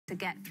to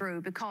get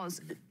through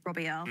because,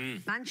 Robbie Earl,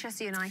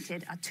 Manchester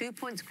United are 2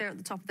 points clear at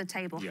the top of the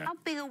table. Yeah. How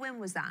big a win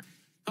was that?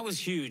 That was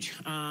huge.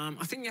 I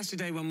think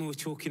yesterday when we were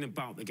talking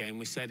about the game,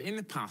 we said in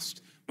the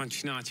past,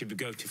 Manchester United would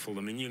go to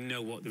Fulham and you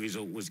know what the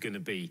result was going to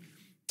be.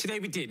 Today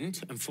we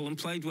didn't, and Fulham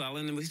played well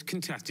and it was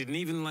contested, and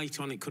even late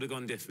on it could have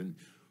gone different.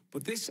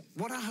 But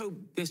what I hope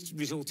this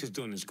result has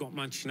done is got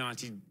Manchester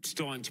United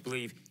starting to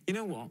believe, you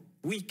know what,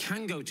 we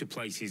can go to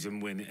places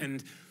and win.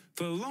 And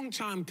for a long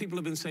time, people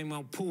have been saying,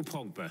 well, Paul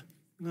Pogba,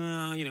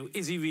 you know,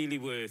 is he really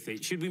worth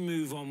it? Should we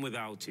move on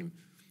without him?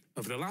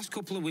 Over the last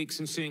couple of weeks,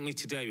 and certainly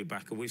today,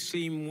 Rebecca, we've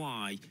seen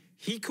why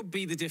he could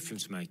be the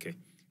difference maker.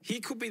 He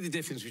could be the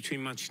difference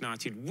between Manchester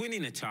United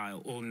winning a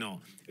title or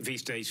not. If he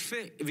stays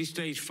fit, if he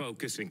stays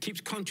focused and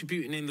keeps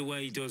contributing in the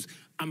way he does,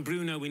 and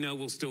Bruno, we know,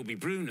 will still be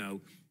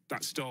Bruno,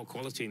 that's star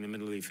quality in the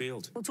middle of the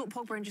field. We'll talk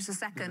Pogba in just a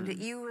second.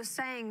 You were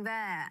saying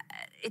there,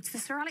 it's the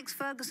Sir Alex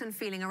Ferguson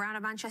feeling around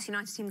a Manchester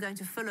United team going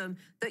to Fulham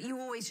that you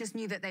always just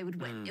knew that they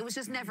would win. It was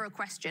just never a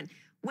question.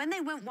 When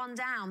they went one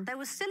down, there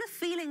was still a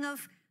feeling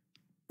of,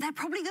 they're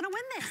probably going to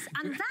win this.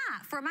 And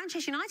that, for a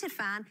Manchester United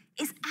fan,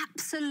 is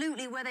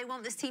absolutely where they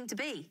want this team to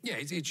be. Yeah,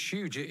 it's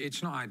huge.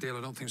 It's not ideal.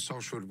 I don't think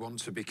Solskjaer would want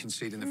to be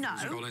conceding the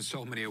first goal in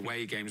so many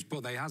away games.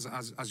 But they, as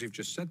you've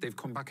just said, they've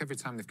come back every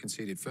time they've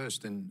conceded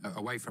first and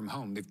away from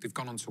home. They've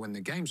gone on to win the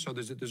game. So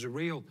there's a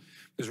real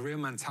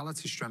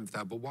mentality strength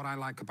there. But what I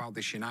like about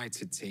this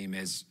United team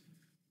is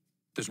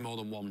there's more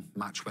than one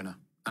match winner.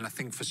 And I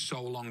think for so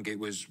long it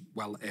was,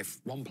 well, if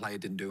one player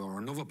didn't do it or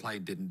another player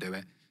didn't do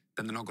it,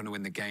 then they're not going to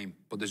win the game.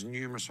 But there's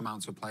numerous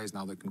amounts of players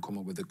now that can come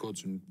up with the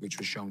goods, and which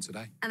was shown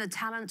today. And the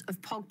talent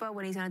of Pogba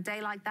when he's on a day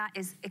like that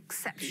is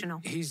exceptional.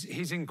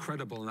 He's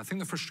incredible. And I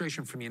think the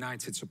frustration from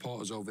United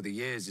supporters over the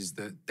years is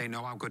that they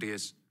know how good he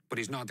is, but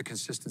he's not the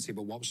consistency.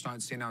 But what we're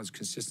starting to see now is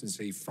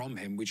consistency from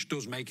him, which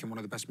does make him one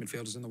of the best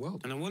midfielders in the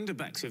world. And I wonder,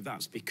 Bex, if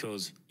that's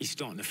because he's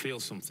starting to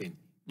feel something.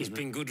 He's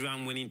been good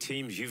around winning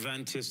teams,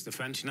 Juventus, the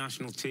French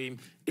national team.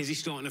 Is he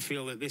starting to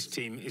feel that this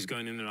team is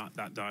going in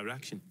that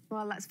direction?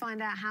 Well, let's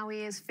find out how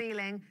he is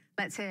feeling.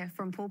 Let's hear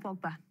from Paul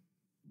Pogba.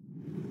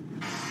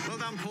 Well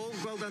done, Paul.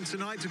 Well done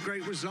tonight. It's a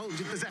great result.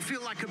 Does that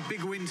feel like a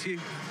big win to you?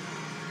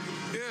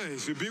 Yeah,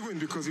 it's a big win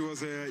because it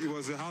was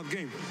a hard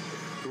game.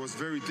 It was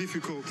very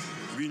difficult.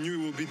 We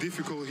knew it would be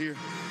difficult here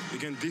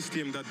against this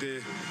team, that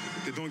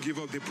they don't give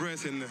up the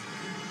press, and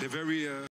they're very...